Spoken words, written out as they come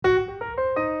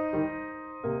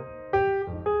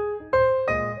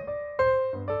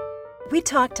We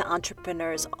talk to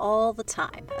entrepreneurs all the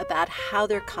time about how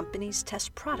their companies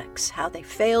test products, how they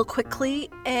fail quickly,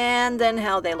 and then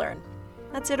how they learn.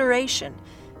 That's iteration,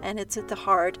 and it's at the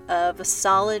heart of a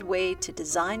solid way to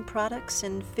design products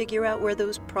and figure out where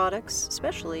those products,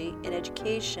 especially in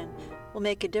education, will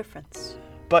make a difference.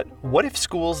 But what if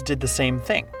schools did the same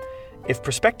thing? If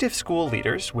prospective school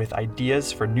leaders with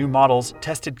ideas for new models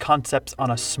tested concepts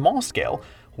on a small scale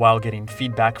while getting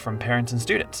feedback from parents and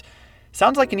students?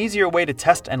 Sounds like an easier way to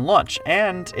test and launch,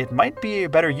 and it might be a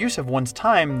better use of one's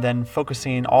time than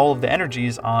focusing all of the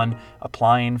energies on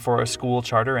applying for a school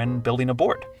charter and building a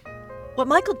board. What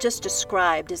Michael just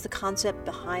described is the concept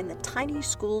behind the Tiny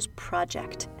Schools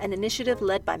Project, an initiative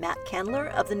led by Matt Kendler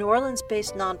of the New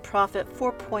Orleans-based nonprofit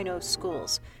 4.0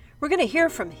 Schools. We're going to hear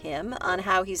from him on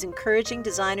how he's encouraging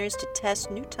designers to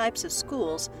test new types of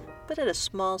schools, but at a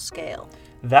small scale.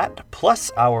 That,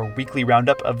 plus our weekly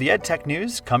roundup of the EdTech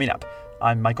news coming up.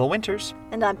 I'm Michael Winters.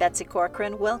 And I'm Betsy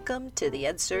Corcoran. Welcome to the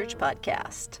EdSurge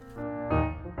Podcast.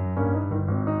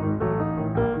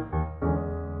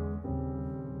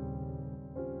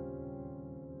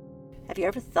 Have you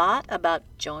ever thought about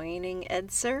joining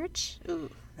EdSurge?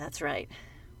 Ooh, that's right.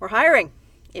 We're hiring.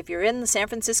 If you're in the San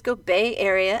Francisco Bay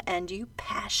Area and you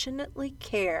passionately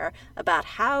care about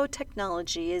how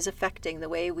technology is affecting the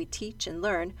way we teach and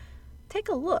learn, take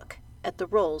a look at the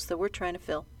roles that we're trying to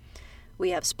fill.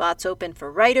 We have spots open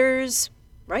for writers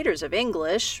of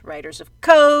English, writers of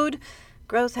code,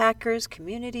 growth hackers,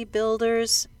 community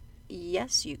builders.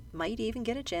 Yes, you might even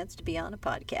get a chance to be on a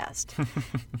podcast.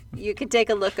 You can take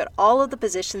a look at all of the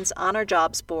positions on our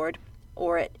jobs board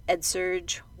or at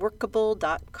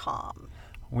edsurgeworkable.com.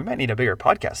 We might need a bigger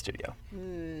podcast studio.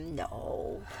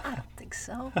 No, I don't think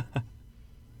so.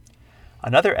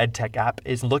 Another EdTech app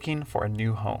is looking for a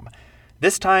new home.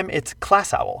 This time it's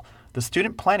ClassOwl, the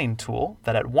student planning tool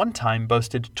that at one time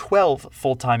boasted 12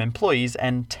 full-time employees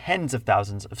and tens of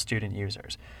thousands of student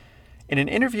users. In an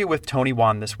interview with Tony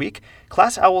Wan this week,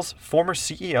 ClassOwl's former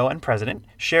CEO and president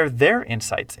share their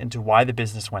insights into why the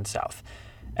business went south.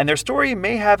 And their story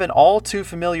may have an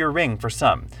all-too-familiar ring for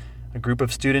some. A group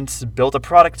of students built a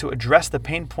product to address the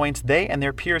pain points they and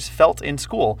their peers felt in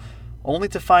school, only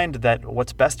to find that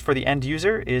what's best for the end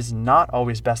user is not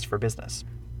always best for business.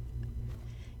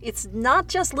 It's not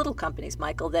just little companies,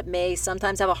 Michael, that may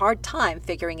sometimes have a hard time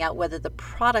figuring out whether the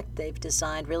product they've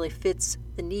designed really fits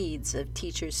the needs of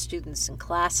teachers, students, and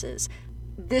classes.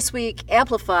 This week,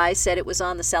 Amplify said it was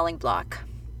on the selling block.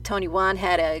 Tony Wan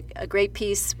had a great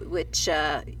piece which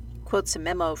quotes a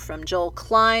memo from Joel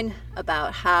Klein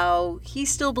about how he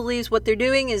still believes what they're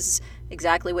doing is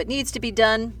exactly what needs to be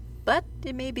done, but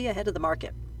it may be ahead of the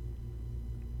market.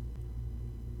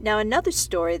 Now, another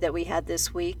story that we had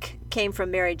this week came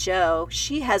from Mary Jo.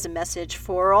 She has a message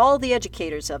for all the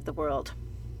educators of the world.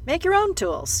 Make your own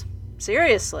tools.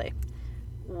 Seriously.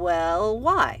 Well,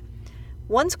 why?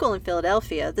 One school in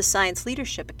Philadelphia, the Science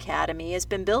Leadership Academy, has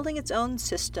been building its own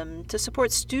system to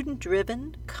support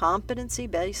student-driven,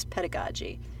 competency-based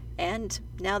pedagogy. And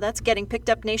now that's getting picked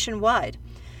up nationwide.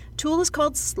 The tool is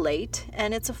called Slate,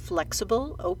 and it's a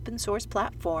flexible, open-source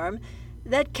platform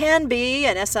that can be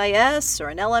an SIS or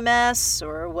an LMS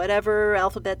or whatever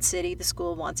alphabet city the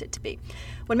school wants it to be.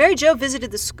 When Mary Jo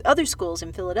visited the other schools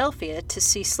in Philadelphia to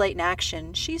see Slate in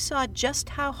action, she saw just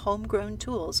how homegrown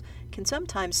tools can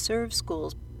sometimes serve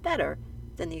schools better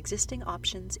than the existing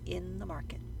options in the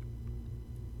market.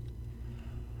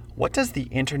 What does the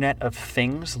Internet of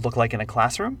Things look like in a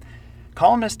classroom?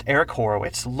 Columnist Eric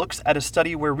Horowitz looks at a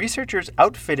study where researchers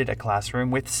outfitted a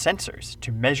classroom with sensors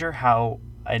to measure how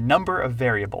a number of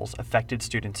variables affected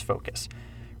students' focus.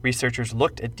 Researchers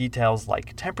looked at details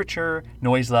like temperature,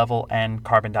 noise level, and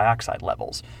carbon dioxide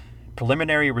levels.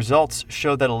 Preliminary results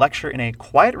show that a lecture in a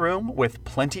quiet room with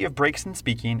plenty of breaks in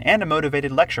speaking and a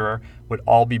motivated lecturer would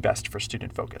all be best for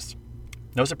student focus.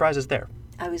 No surprises there.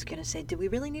 I was going to say, do we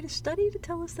really need a study to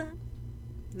tell us that?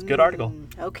 It's a good article.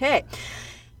 Okay.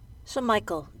 So,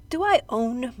 Michael, do I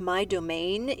own my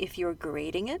domain if you're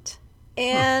grading it?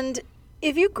 And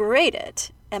if you grade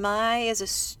it, am I, as a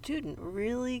student,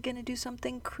 really going to do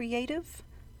something creative?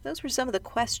 Those were some of the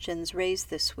questions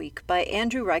raised this week by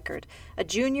Andrew Reichert, a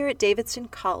junior at Davidson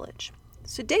College.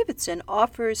 So Davidson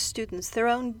offers students their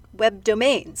own web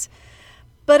domains.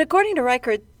 But according to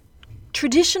Reichert,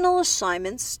 traditional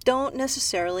assignments don't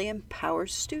necessarily empower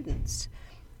students.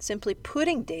 Simply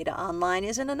putting data online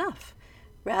isn't enough.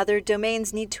 Rather,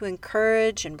 domains need to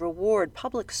encourage and reward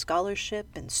public scholarship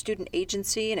and student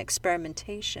agency and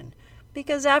experimentation.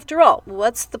 Because after all,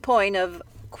 what's the point of,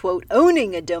 quote,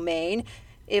 owning a domain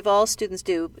if all students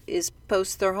do is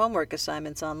post their homework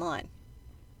assignments online?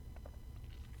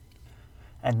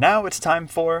 And now it's time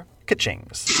for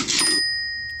Kachings.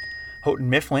 Houghton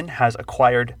Mifflin has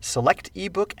acquired select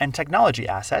ebook and technology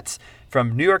assets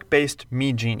from New York-based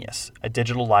MeGenius, a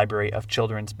digital library of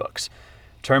children's books.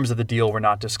 Terms of the deal were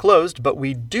not disclosed, but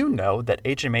we do know that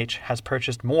HMH has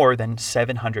purchased more than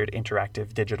 700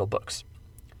 interactive digital books.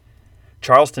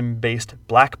 Charleston-based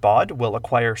Blackbaud will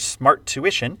acquire Smart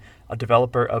Tuition, a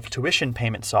developer of tuition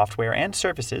payment software and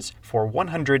services, for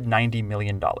 $190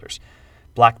 million.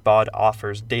 Blackbaud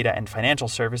offers data and financial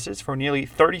services for nearly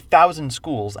 30,000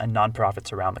 schools and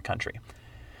nonprofits around the country.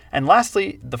 And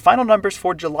lastly, the final numbers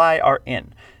for July are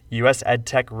in. U.S.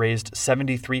 EdTech raised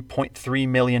 $73.3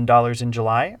 million in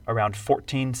July, around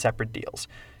 14 separate deals.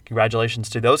 Congratulations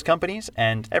to those companies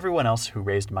and everyone else who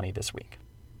raised money this week.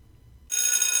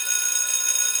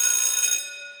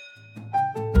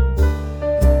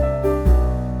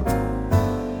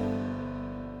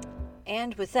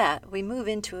 And with that, we move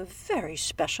into a very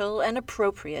special and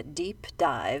appropriate deep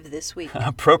dive this week.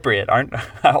 Appropriate. Aren't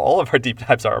all of our deep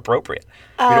dives are appropriate?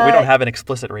 We don't have an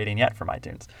explicit rating yet from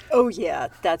iTunes. Oh, yeah,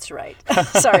 that's right.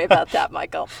 Sorry about that,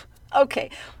 Michael. Okay,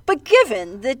 but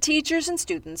given that teachers and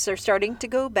students are starting to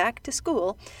go back to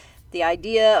school, the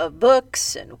idea of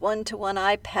books and one-to-one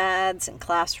iPads and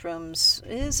classrooms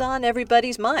is on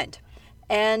everybody's mind.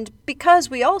 And because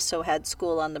we also had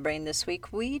school on the brain this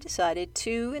week, we decided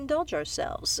to indulge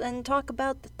ourselves and talk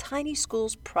about the Tiny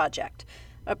Schools Project,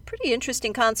 a pretty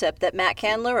interesting concept that Matt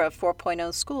Candler of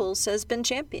 4.0 Schools has been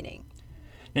championing.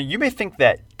 Now, you may think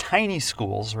that tiny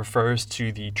schools refers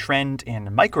to the trend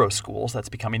in micro schools that's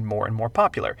becoming more and more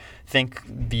popular. Think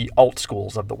the alt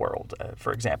schools of the world,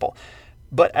 for example.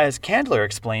 But as Candler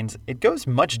explains, it goes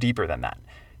much deeper than that.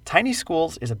 Tiny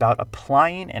Schools is about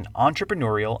applying an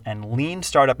entrepreneurial and lean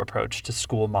startup approach to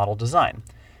school model design.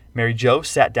 Mary Jo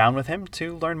sat down with him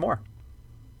to learn more.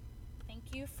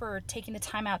 Thank you for taking the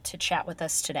time out to chat with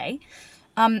us today.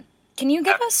 Can you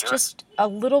give us just a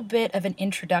little bit of an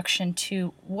introduction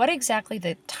to what exactly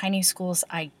the Tiny Schools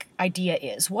idea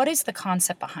is? What is the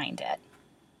concept behind it?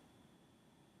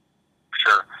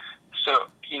 Sure. So,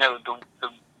 the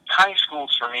Tiny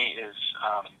Schools for me is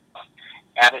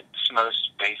at its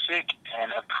most basic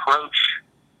an approach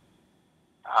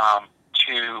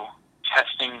to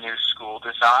testing new school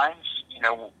designs.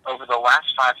 Over the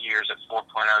last 5 years at 4.0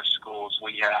 Schools,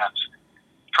 we have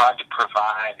tried to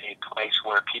provide a place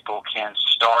where people can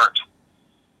start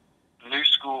new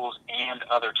schools and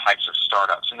other types of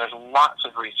startups. And there's lots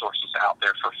of resources out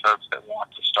there for folks that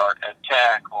want to start ed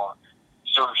tech or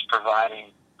service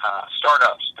providing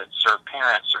startups that serve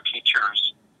parents or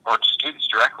teachers or students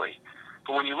directly.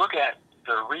 But when you look at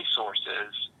the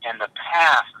resources and the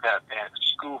path that a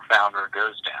school founder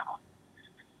goes down,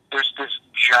 there's this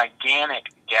gigantic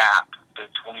gap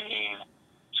between,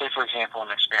 say, for example,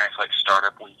 an experience like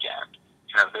Startup Weekend.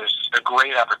 There's a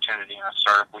great opportunity in a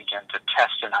Startup Weekend to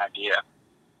test an idea.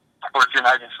 Or if you're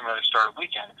not even familiar with Startup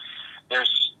Weekend,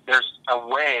 there's a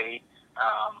way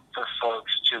for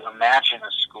folks to imagine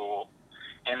a school.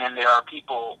 And then there are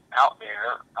people out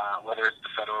there, whether it's the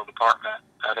Federal Department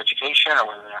of Education or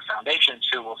whether they're foundations,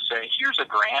 who will say, here's a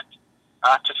grant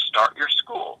to start your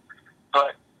school.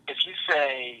 But if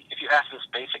you ask this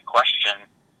basic question,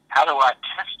 how do I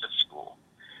test a school?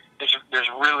 There's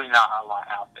really not a lot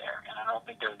out there. And I don't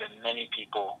think there have been many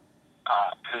people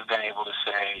who've been able to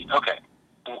say, okay,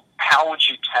 how would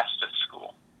you test a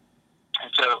school?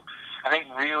 And so I think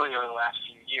really over the last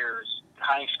few years,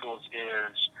 Tiny Schools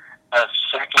is a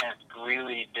second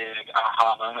really big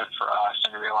aha moment for us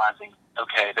in realizing,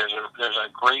 okay, there's a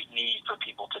great need for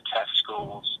people to test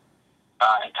schools,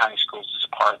 and Tiny Schools is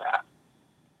a part of that.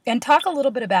 And talk a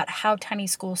little bit about how Tiny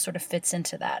Schools sort of fits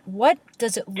into that. What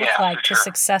does it look like to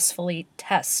successfully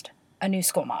test a new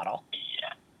school model?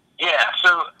 Yeah.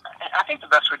 So I think the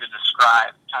best way to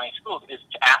describe Tiny Schools is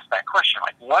to ask that question,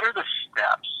 like, what are the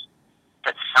steps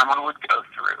that someone would go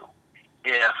through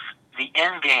if the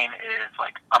end game is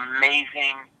like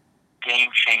amazing,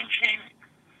 game-changing,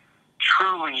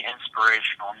 truly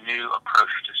inspirational new approach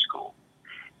to school.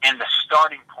 And the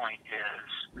starting point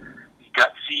is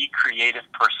gutsy, creative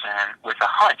person with a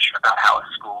hunch about how a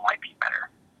school might be better.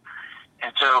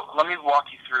 And so let me walk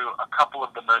you through a couple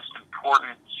of the most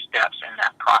important steps in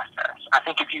that process. I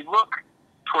think if you look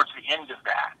towards the end of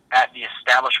that, at the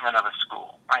establishment of a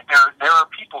school, right, there are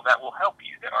people that will help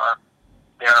you. There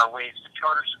are ways to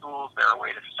charter schools. There are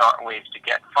ways to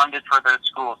get funded for those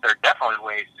schools. There are definitely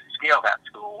ways to scale that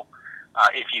school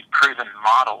if you've proven the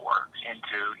model works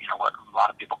into what a lot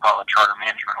of people call a charter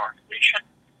management organization.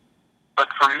 But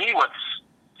for me, what's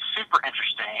super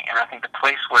interesting, and I think the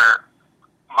place where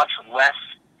much less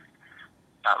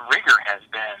rigor has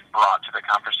been brought to the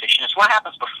conversation is what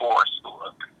happens before school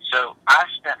opens. So I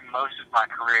spent most of my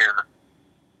career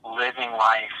living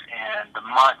life in the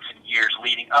months and years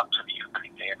leading up to the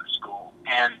opening day of the school.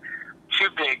 And two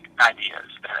big ideas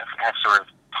that have sort of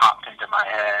popped into my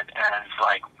head, and it's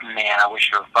like, man, I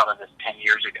wish I would have thought of this 10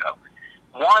 years ago.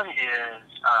 One is,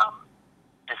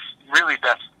 it's really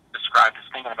best described as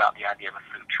thinking about the idea of a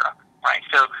food truck, right?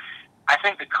 So I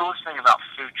think the coolest thing about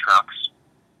food trucks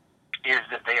is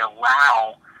that they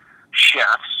allow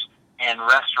chefs and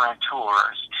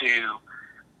restaurateurs to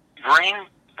bring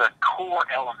the core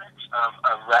elements of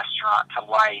a restaurant to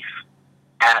life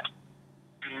at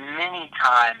many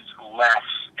times less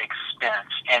expense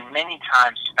and many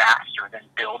times faster than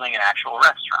building an actual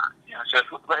restaurant. You know, so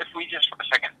if we just for a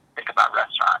second think about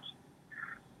restaurants,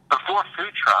 before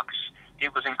food trucks,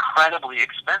 it was incredibly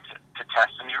expensive to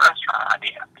test a new restaurant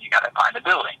idea. You got to find a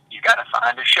building, you got to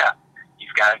find a chef,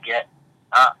 you've got to get,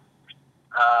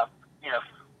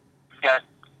 you've got to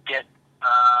get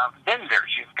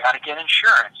vendors, you've got to get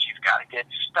insurance, you've got to get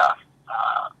stuff,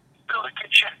 build a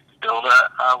kitchen, build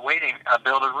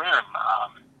build a room.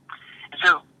 And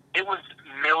so it was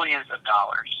millions of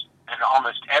dollars in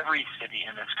almost every city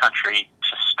in this country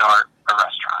to start a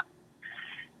restaurant.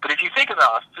 But if you think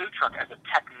about a food truck as a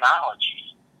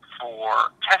technology for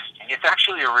testing, it's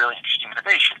actually a really interesting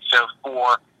innovation. So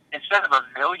instead of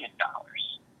 $1 million,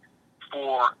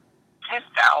 for $10,000,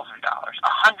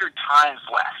 100 times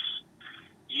less,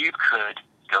 you could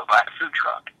go buy a food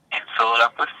truck and fill it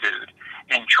up with food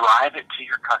and drive it to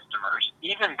your customers,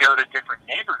 even go to different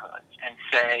neighborhoods and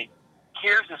say,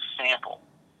 here's a sample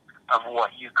of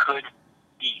what you could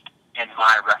eat in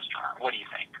my restaurant. What do you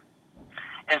think?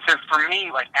 And so for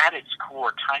me, like at its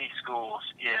core, Tiny Schools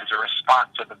is a response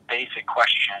to the basic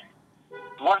question,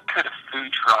 what could a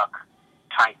food truck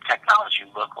type technology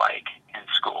look like in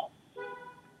school?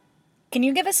 Can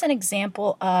you give us an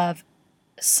example of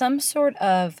some sort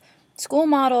of school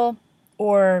model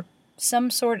or some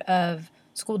sort of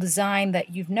school design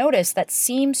that you've noticed that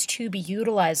seems to be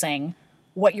utilizing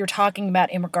what you're talking about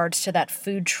in regards to that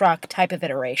food truck type of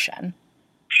iteration?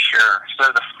 Sure.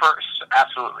 So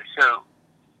absolutely. So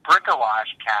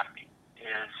Bricolage Academy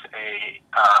is a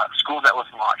school that was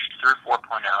launched through 4.0.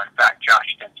 In fact,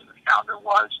 Josh Stinson, the founder,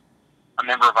 was a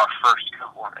member of our first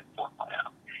cohort at 4.0.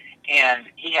 And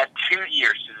he had 2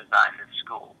 years to design this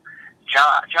school.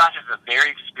 Josh is a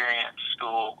very experienced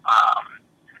school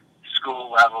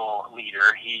level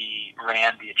leader. He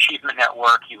ran the Achievement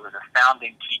Network. He was a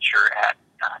founding teacher at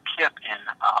KIPP in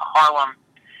Harlem,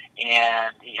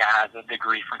 and he has a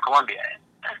degree from Columbia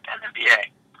and an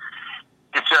MBA.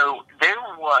 And so there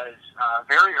was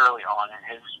very early on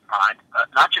in his mind,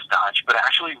 not just a hunch, but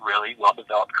actually really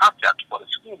well-developed concept of what a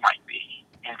school might be.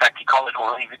 In fact, he called it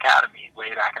Orleans Academy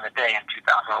way back in the day in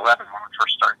 2011 when we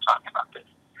first started talking about this.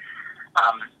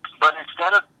 But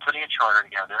instead of putting a charter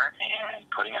together and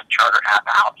putting a charter app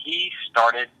out, he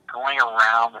started going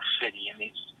around the city in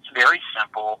these very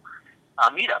simple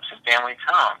meetups in families'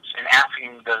 homes and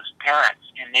asking those parents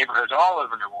in neighborhoods all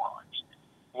over New Orleans,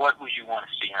 what would you want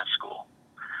to see in a school?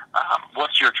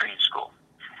 What's your dream school?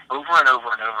 Over and over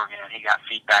and over again, he got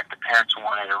feedback that parents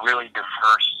wanted a really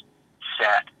diverse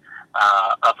set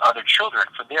of other children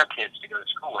for their kids to go to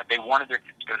school with. They wanted their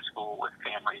kids to go to school with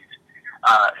families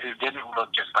who didn't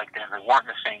look just like them, who weren't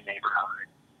in the same neighborhood,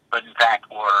 but in fact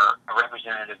were a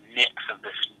representative mix of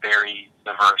this very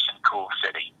diverse and cool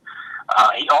city.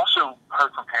 He also heard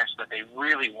from parents that they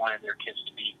really wanted their kids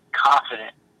to be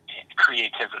confident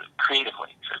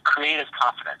creatively. So creative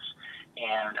confidence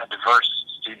and a diverse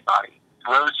student body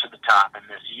rose to the top in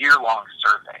this year-long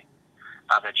survey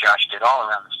that Josh did all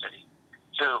around the city.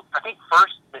 So I think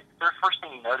the first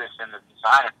thing you notice in the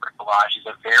design of Bricolage is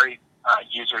a very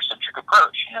user-centric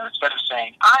approach. You know, instead of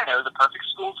saying, I know the perfect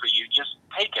school for you, just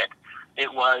take it,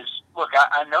 it was, look,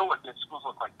 I know what good schools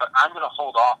look like, but I'm going to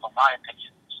hold off on my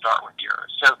opinion and start with yours.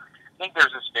 So I think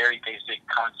there's this very basic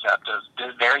concept of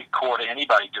very core to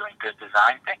anybody doing good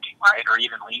design thinking, right, or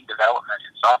even lean development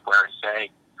in software, to say,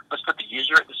 let's put the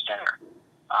user at the center.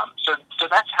 So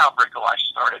that's how Bricolage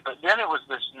started. But then it was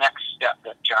this next step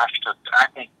that Josh took that I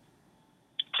think,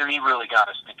 to me, really got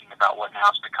us thinking about what now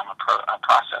has become a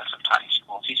process of Tiny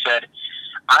Schools. He said,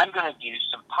 I'm going to do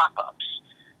some pop-ups.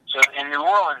 So in New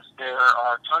Orleans, there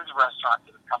are tons of restaurants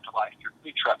that have come to life through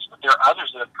food trucks, but there are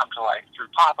others that have come to life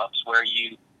through pop-ups where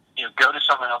you go to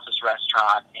someone else's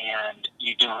restaurant and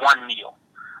you do one meal.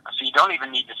 So you don't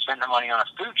even need to spend the money on a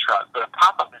food truck, but a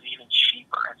pop-up is even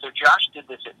cheaper. And so Josh did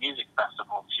this at music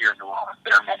festivals here in New Orleans.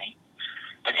 There are many.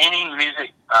 And any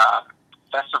music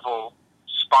festival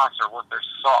sponsor worth their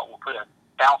salt will put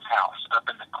 $1,000 bounce house up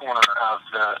in the corner of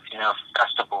the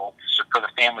festival for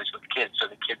the families with kids, so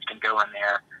the kids can go in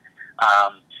there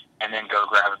and then go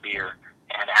grab a beer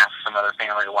and ask some other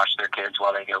family to watch their kids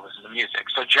while they go listen to music.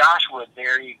 So Josh would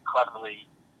very cleverly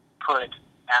put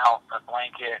out a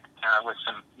blanket with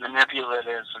some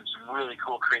manipulatives and some really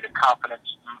cool creative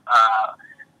confidence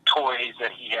toys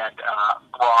that he had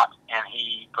brought, and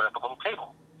he put up a little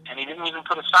table. And he didn't even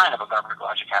put a sign up about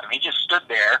Bricolage Academy. He just stood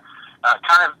there,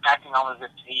 kind of acting almost as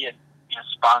if he had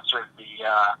sponsored the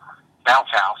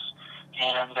bounce house,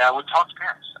 and would talk to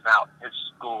parents about his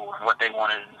school and what they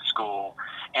wanted in the school.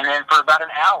 And then for about an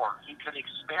hour, he could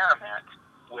experiment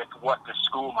with what the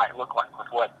school might look like, with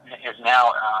what is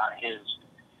now his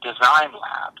design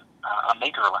lab, a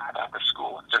maker lab at the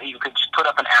school. So he could just put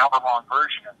up an hour-long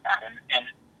version of that. And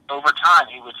over time,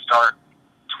 he would start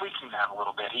tweaking that a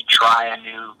little bit. He'd try a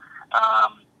new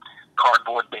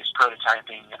cardboard-based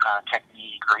prototyping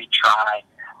technique, or he'd try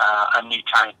a new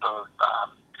type of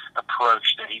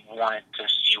approach that he wanted to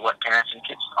see what parents and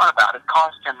kids thought about. It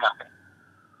cost him nothing,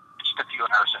 just a few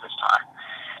hours of his time.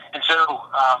 And so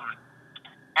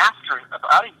after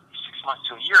about 6 months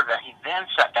to a year of that, he then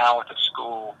sat down with a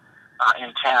school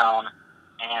in town,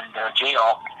 and Jay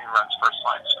Altman, who runs First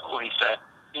Line School, he said,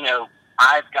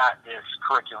 I've got this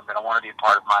curriculum that I want to be a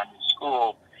part of my new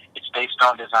school. It's based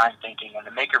on design thinking and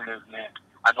the maker movement.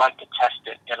 I'd like to test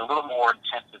it at a little more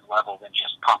intensive level than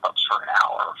just pop-ups for an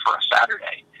hour or for a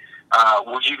Saturday.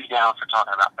 Would you be down for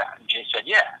talking about that? And Jay said,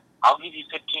 yeah, I'll give you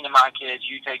 15 of my kids.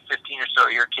 You take 15 or so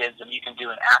of your kids, and you can do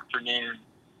an afternoon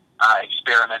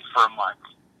experiment for a month.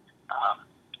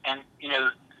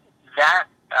 That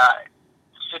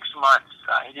 6 months,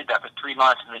 he did that for 3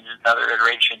 months, and then did another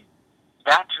iteration.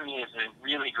 That, to me, is a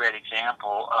really great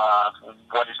example of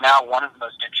what is now one of the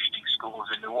most interesting schools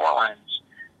in New Orleans,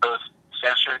 both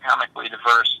socioeconomically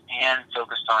diverse and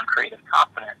focused on creative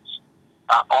confidence,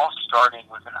 all starting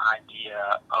with an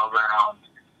idea around,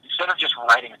 instead of just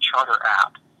writing a charter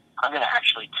app, I'm going to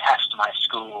actually test my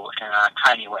school in a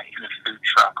tiny way, in a food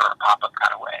truck or a pop-up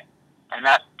kind of way. And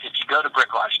that, if you go to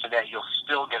Bricolage today, you'll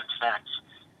still get a sense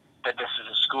that this is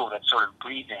a school that's sort of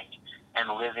breathing and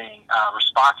living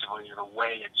responsibly to the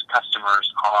way its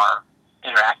customers are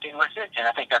interacting with it. And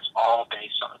I think that's all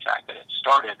based on the fact that it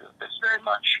started with this very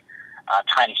much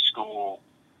tiny school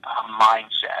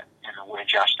mindset and the way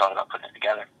Josh thought about putting it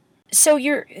together. So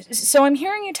I'm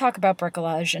hearing you talk about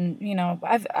Bricolage, and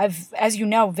I've as you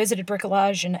know, visited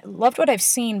Bricolage and loved what I've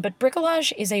seen. But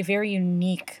Bricolage is a very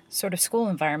unique sort of school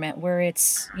environment where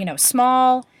it's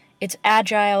small, it's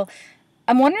agile.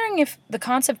 I'm wondering if the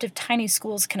concept of tiny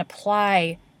schools can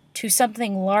apply to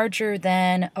something larger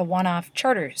than a one-off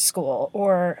charter school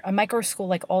or a micro school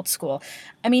like Alt School.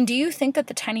 I mean, do you think that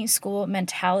the tiny school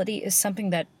mentality is something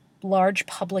that large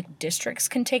public districts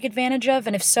can take advantage of?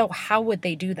 And if so, how would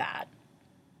they do that?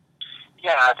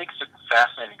 Yeah, I think it's a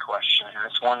fascinating question, and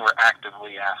it's one we're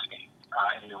actively asking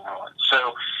in New Orleans.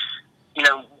 So,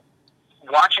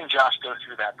 watching Josh go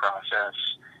through that process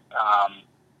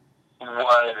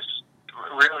was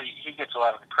really, he gets a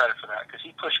lot of the credit for that, because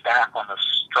he pushed back on the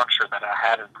structure that I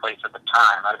had in place at the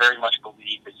time. I very much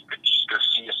believed that you could just go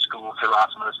see a school through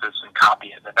osmosis and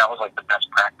copy it, that was like the best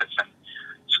practice in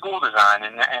school design.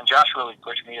 And Josh really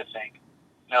pushed me to think,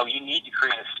 you need to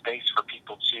create a space for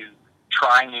people to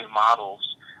try new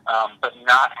models, but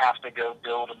not have to go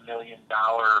build $1 million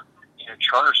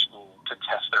charter school to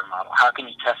test their model. How can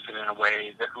you test it in a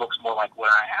way that looks more like what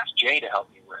I asked Jay to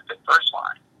help me with at First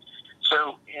Line?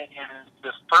 So in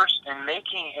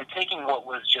taking what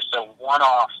was just a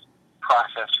one-off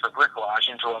process for Bricolage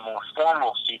into a more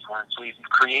formal sequence, we've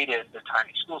created the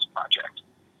Tiny Schools Project.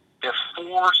 There are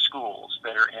 4 schools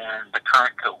that are in the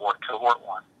current cohort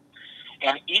 1.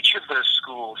 And each of those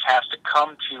schools has to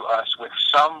come to us with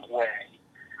some way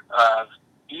of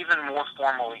even more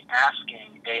formally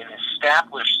asking an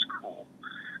established school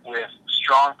with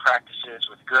strong practices,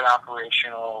 with good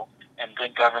operational and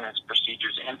good governance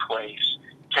procedures in place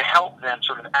to help them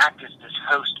sort of act as this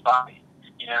host body,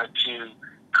 to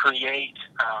create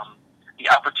the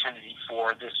opportunity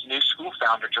for this new school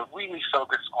founder to really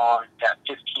focus on that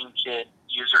 15-kid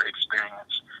user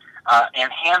experience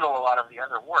and handle a lot of the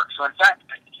other work. So in fact,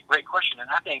 it's a great question, and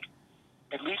I think,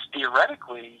 at least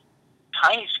theoretically,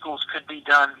 tiny schools could be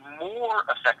done more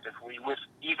effectively with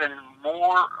even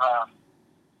more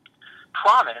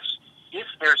promise if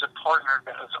there's a partner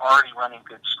that is already running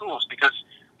good schools. Because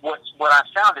what I've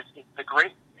found is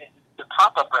the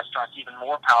pop-up restaurant's even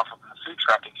more powerful than the food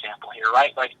truck example here,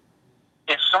 right? Like,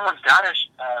 if someone's got a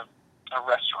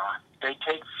restaurant, they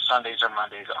take Sundays or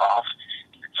Mondays off,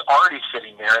 it's already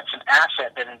sitting there. It's an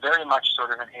asset that in very much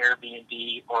sort of an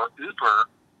Airbnb or Uber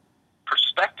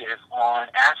perspective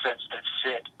on assets that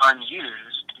sit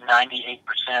unused. 98%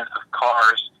 of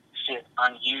cars sit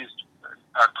unused,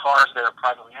 or cars that are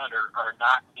privately owned are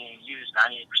not being used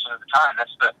 98% of the time.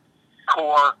 That's the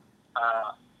core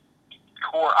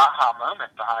aha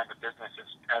moment behind the business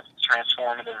as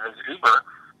transformative as Uber.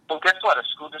 Well, guess what? A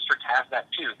school district has that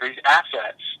too. These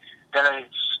assets that a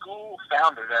school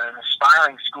founder, that an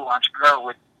aspiring school entrepreneur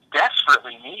would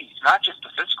desperately need, not just the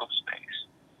physical space,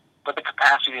 but the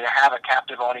capacity to have a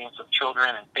captive audience of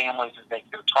children and families that they can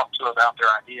go talk to about their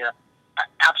idea. I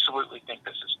absolutely think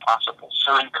this is possible.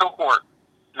 So in cohort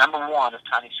number 1 of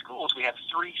Tiny Schools, we have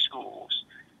 3 schools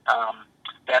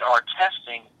that are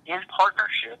testing in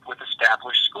partnership with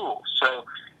established schools. So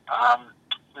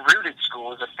Rooted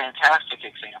School is a fantastic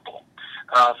example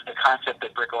of the concept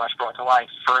that Bricolage brought to life,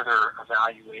 further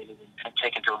evaluated and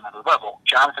taken to another level.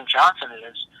 Jonathan Johnson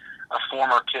is a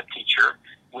former KIPP teacher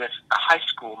with a high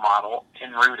school model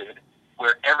in Rooted,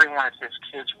 where every one of his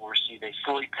kids will receive a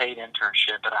fully paid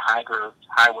internship at a high-growth,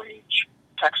 high-wage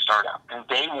tech startup. And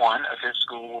day 1 of his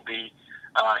school will be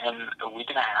in a week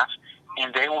and a half,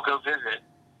 and they will go visit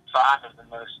 5 of the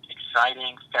most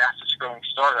exciting, fastest-growing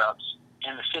startups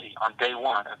in the city on day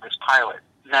 1 of this pilot.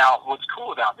 Now, what's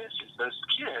cool about this is those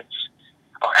kids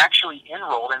are actually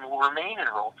enrolled and will remain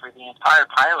enrolled for the entire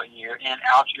pilot year in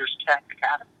Algiers Tech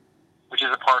Academy, which is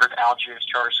a part of Algiers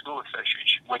Charter School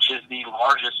Association, which is the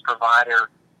largest provider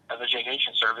of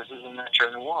education services in Metro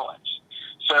New Orleans.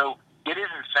 So it is,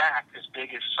 in fact, as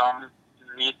big as some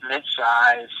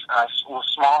mid-size,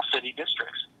 small city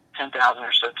districts. 10,000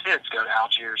 or so kids go to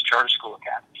Algiers Charter School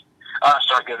Academy.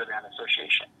 Go to that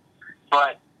association.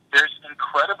 But there's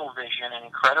incredible vision and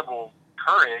incredible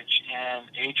courage in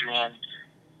Adrian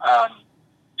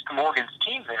Morgan's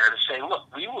team there to say, look,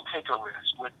 we will take a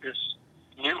risk with this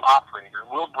new operator.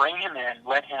 We'll bring him in,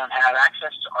 let him have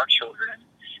access to our children,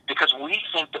 because we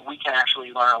think that we can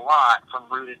actually learn a lot from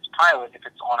Rooted's pilot if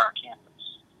it's on our campus.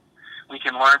 We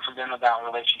can learn from them about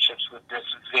relationships with this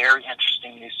very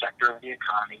interesting new sector of the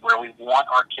economy where we want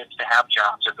our kids to have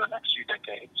jobs over the next few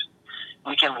decades.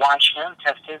 We can watch him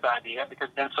test his idea, because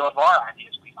then some of our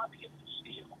ideas we might be able to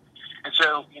steal. And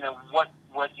so,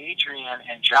 what Adrian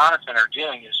and Jonathan are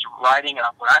doing is writing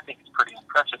up what I think is pretty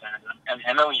unprecedented,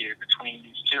 an MOU between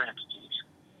these 2 entities,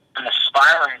 an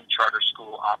aspiring charter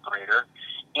school operator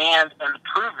and an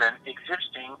proven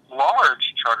existing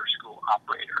large charter school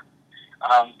operator.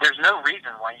 There's no reason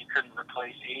why you couldn't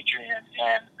replace Adrian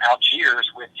and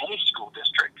Algiers with any school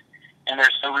district. And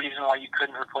there's no reason why you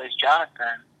couldn't replace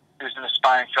Jonathan, who's an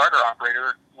aspiring charter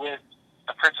operator, with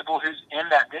a principal who's in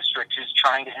that district who's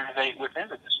trying to innovate within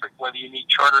the district, whether you need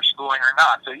charter schooling or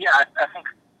not. So, yeah, I think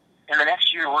in the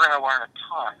next year we're going to learn a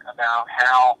ton about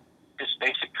how this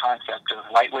basic concept of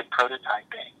lightweight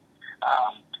prototyping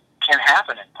can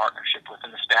happen in partnership with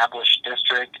an established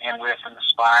district and with an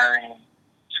aspiring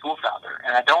school founder.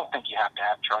 And I don't think you have to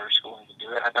have charter schooling to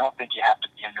do it. I don't think you have to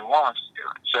be in New Orleans to do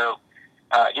it. So,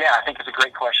 I think it's a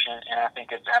great question, and I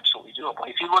think it's absolutely doable.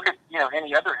 If you look at,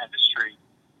 any other industry,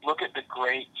 look at the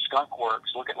great Skunk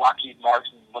Works, look at Lockheed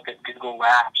Martin, look at Google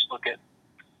Labs, look at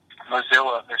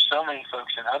Mozilla. There's so many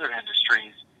folks in other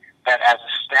industries that, as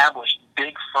established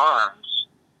big firms,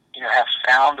 have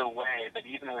found a way, but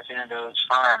even within those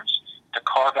firms, to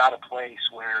carve out a place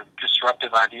where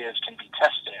disruptive ideas can be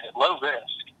tested at low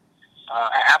risk.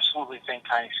 I absolutely think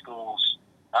Tiny Schools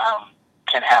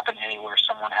can happen anywhere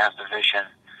someone has the vision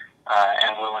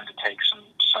and willing to take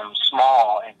some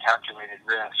small and calculated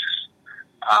risks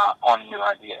on new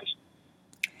ideas.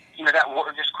 That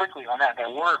word, just quickly on that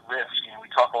word risk, we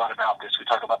talk a lot about this. We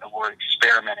talk about the word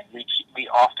experimenting. We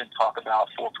often talk about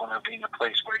 4.0 being a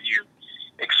place where you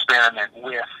experiment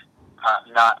with,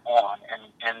 not on,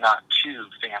 and not to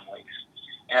families.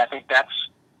 And I think that's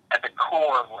at the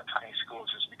core of what Tiny Schools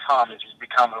has become. It's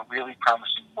become a really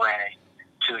promising way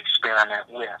to experiment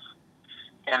with.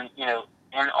 And,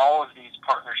 in all of these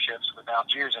partnerships with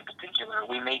Algiers in particular,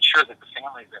 we made sure that the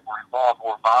families that were involved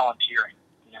were volunteering,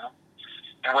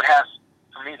 And what has,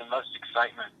 for me, the most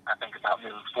excitement, I think, about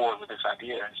moving forward with this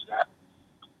idea is that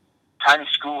Tiny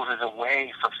Schools is a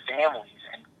way for families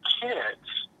and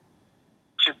kids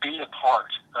to be a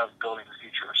part of building the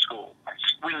future of school.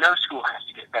 We know school has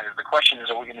to get better. The question is,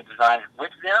 are we going to design it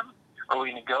with them, or are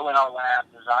we going to go in our lab,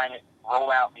 design it,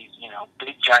 roll out these,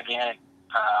 big, gigantic,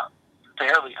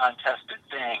 barely untested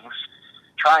things,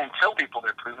 try and tell people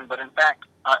they're proven, but in fact,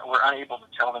 we're unable to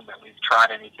tell them that we've tried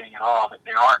anything at all, that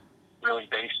they aren't really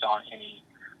based on any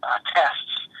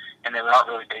tests, and they aren't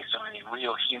really based on any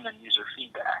real human user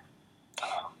feedback.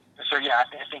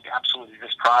 I think absolutely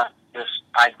this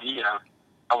idea,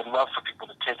 I would love for people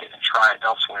to take it and try it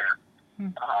elsewhere.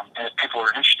 And if people are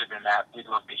interested in that, we'd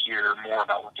love to hear more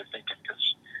about what they're thinking,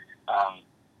 because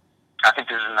I think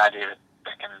there's an idea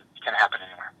that can happen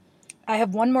anywhere. I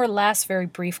have one more last very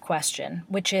brief question,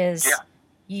 which is,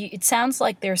 it sounds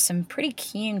like there's some pretty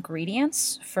key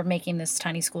ingredients for making this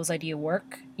tiny schools idea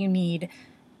work. You need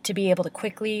to be able to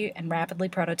quickly and rapidly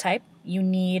prototype. You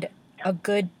need a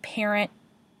good parent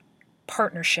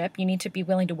partnership. You need to be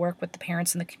willing to work with the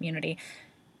parents in the community.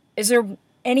 Is there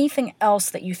anything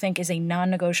else that you think is a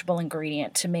non-negotiable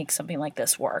ingredient to make something like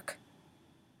this work?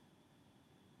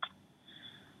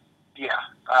 Yeah.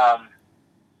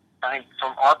 I think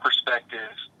from our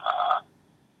perspective,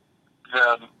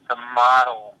 the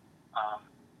model,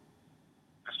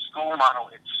 the school model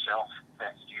itself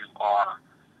that you are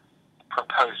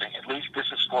proposing, at least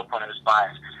this is 4.0's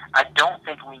bias, I don't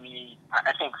think we need,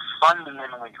 I think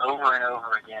fundamentally over and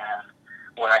over again,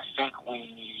 what I think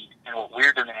we need and what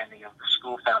we're demanding of the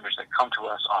school founders that come to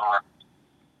us are,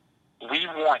 we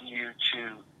want you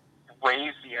to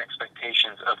raise the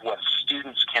expectations of what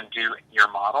students can do in your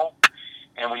model,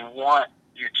 and we want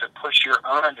you to push your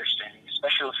own understanding,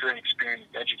 especially if you're an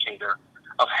experienced educator,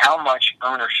 of how much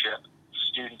ownership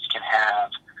students can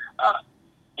have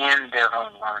in their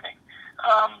own learning.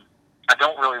 I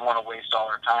don't really want to waste all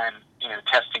our time,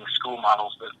 testing school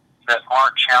models that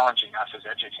aren't challenging us as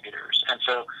educators. And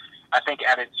so I think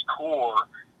at its core,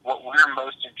 what we're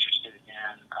most interested in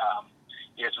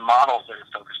is models that are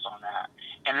focused on that.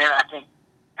 And then I think,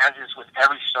 as is with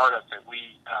every startup that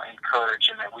we encourage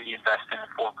and that we invest in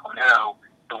 4.0,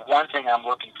 the one thing I'm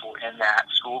looking for in that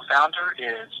school founder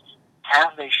is,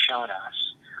 have they shown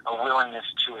us a willingness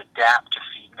to adapt to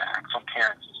feedback from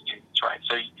parents and students, right?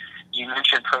 So you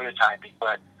mentioned prototyping,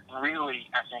 but really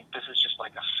I think this is just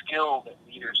like a skill that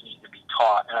leaders need to be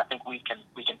taught, and I think we can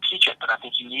teach it, but I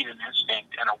think you need an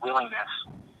instinct and a willingness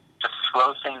to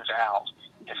throw things out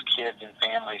if kids and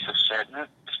families have said,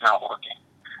 it's not working.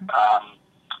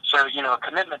 So, a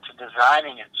commitment to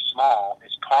designing it small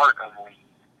is part of lean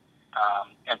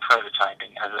and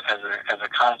prototyping as a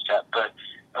concept, but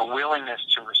a willingness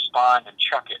to respond and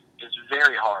chuck it is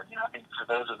very hard. I think for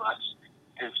those of us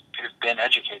who've been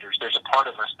educators, there's a part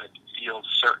of us that feels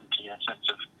certainty in a sense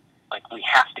of, like, we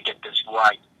have to get this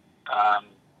right.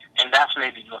 And that's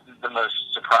maybe the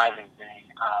most surprising thing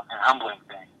and humbling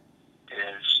thing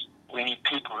is we need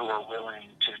people who are willing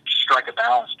to strike a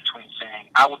balance between saying,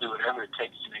 I will do whatever it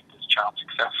takes to make this child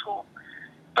successful,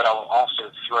 but I will also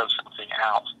throw something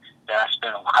out that I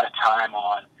spent a lot of time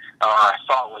on or I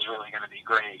thought was really going to be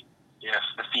great if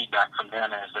the feedback from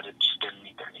them is that it just didn't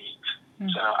meet their needs. Mm-hmm.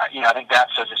 So, I think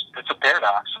it's a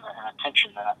paradox and a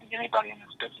tension that I think anybody in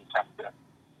this business has to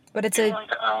be willing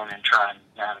to own and try and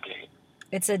navigate.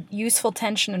 It's a useful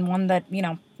tension and one that,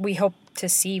 we hope to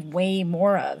see way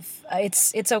more of.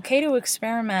 It's okay to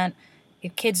experiment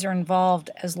if kids are involved,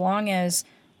 as long as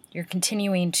you're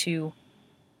continuing to,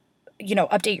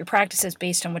 update your practices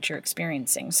based on what you're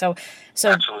experiencing. So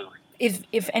Absolutely.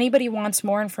 If anybody wants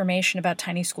more information about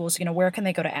tiny schools, where can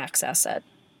they go to access it?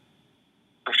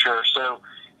 For sure. So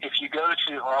if you go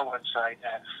to our website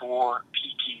at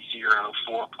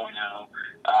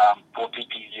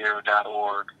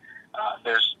 4pp0.org,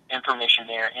 there's information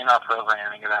there in our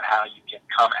programming about how you can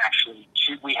come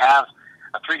we have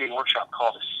a 3-day workshop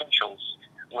called Essentials,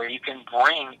 where you can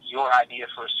bring your idea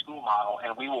for a school model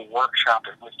and we will workshop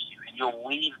it with you. And you'll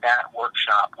leave that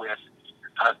workshop with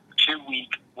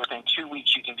within 2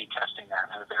 weeks you can be testing that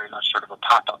in a very much sort of a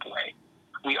pop-up way.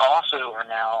 We also are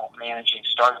now managing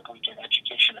Startup Weekend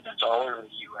education events all over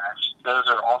the U.S. Those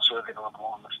are also available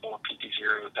on the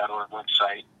 4pp0.org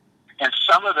website. And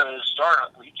some of those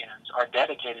startup weekends are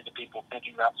dedicated to people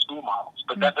thinking about school models,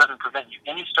 but that doesn't prevent you.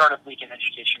 Any startup weekend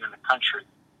education in the country,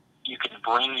 you can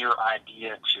bring your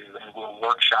idea to, and we'll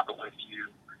workshop it with you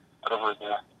over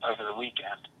the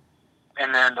weekend.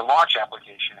 And then the launch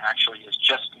application actually has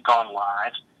just gone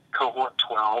live, cohort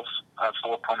 12 of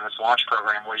 4.0's launch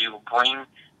program, where you will bring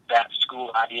that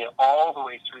school idea all the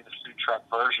way through the food truck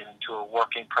version into a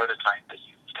working prototype that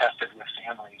you've tested with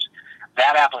families.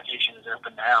 That application is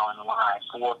open now and live.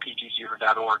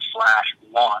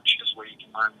 4pp0.org/launch is where you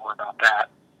can learn more about that.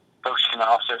 Folks can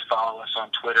also follow us on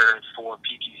Twitter at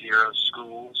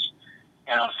 4pp0schools,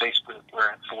 and on Facebook we're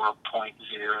at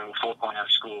 4.0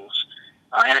 schools.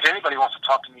 And if anybody wants to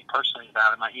talk to me personally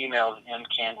about it, my email is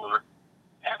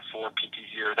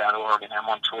mcandler@4pp0.org, and I'm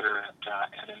on Twitter at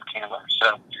mcandler.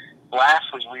 So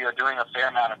lastly, we are doing a fair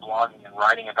amount of blogging and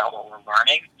writing about what we're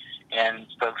learning, and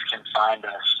folks can find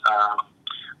us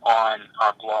on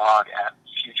our blog at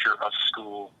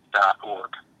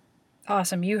futureofschool.org.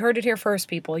 Awesome. You heard it here first,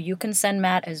 people. You can send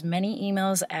Matt as many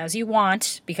emails as you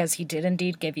want because he did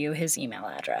indeed give you his email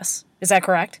address. Is that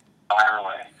correct? Fire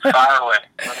away. Fire away.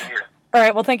 Let me hear it. All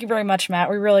right. Well, thank you very much, Matt.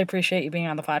 We really appreciate you being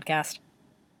on the podcast.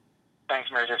 Thanks,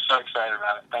 Mary. Just so excited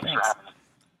about it. Thanks for having me.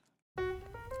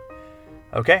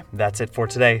 Okay, that's it for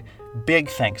today. Big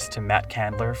thanks to Matt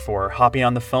Candler for hopping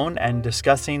on the phone and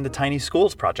discussing the Tiny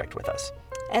Schools project with us.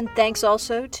 And thanks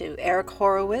also to Eric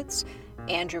Horowitz,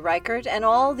 Andrew Reichert, and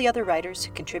all the other writers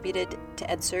who contributed to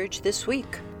EdSurge this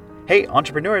week. Hey,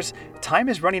 entrepreneurs, time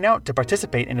is running out to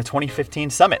participate in a 2015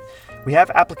 summit. We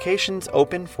have applications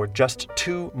open for just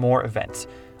 2 more events,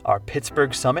 our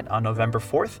Pittsburgh Summit on November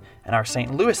 4th and our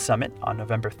St. Louis Summit on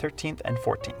November 13th and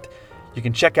 14th. You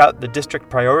can check out the district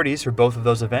priorities for both of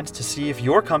those events to see if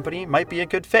your company might be a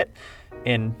good fit.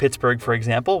 In Pittsburgh, for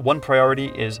example, one priority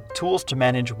is tools to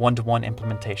manage one-to-one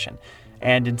implementation.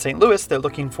 And in St. Louis, they're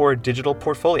looking for digital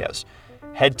portfolios.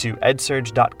 Head to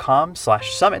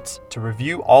edsurge.com/summits to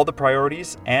review all the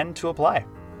priorities and to apply.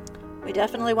 We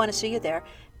definitely want to see you there.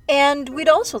 And we'd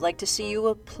also like to see you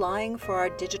applying for our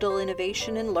Digital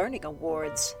Innovation and Learning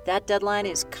Awards. That deadline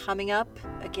is coming up.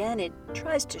 Again, it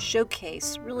tries to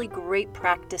showcase really great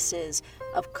practices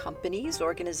of companies,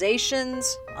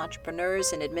 organizations,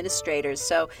 entrepreneurs, and administrators.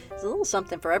 So there's a little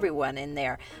something for everyone in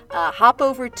there. Hop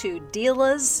over to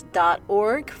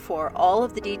dealas.org for all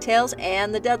of the details,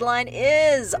 and the deadline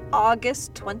is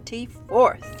August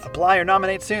 24th. Apply or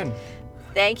nominate soon.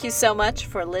 Thank you so much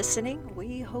for listening.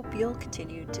 We hope you'll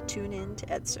continue to tune in to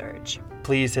EdSurge.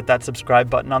 Please hit that subscribe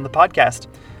button on the podcast.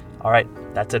 All right,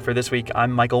 that's it for this week.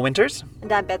 I'm Michael Winters.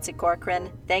 And I'm Betsy Corcoran.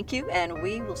 Thank you, and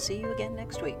we will see you again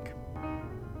next week.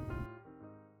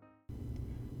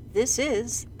 This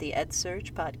is the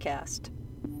EdSurge Podcast.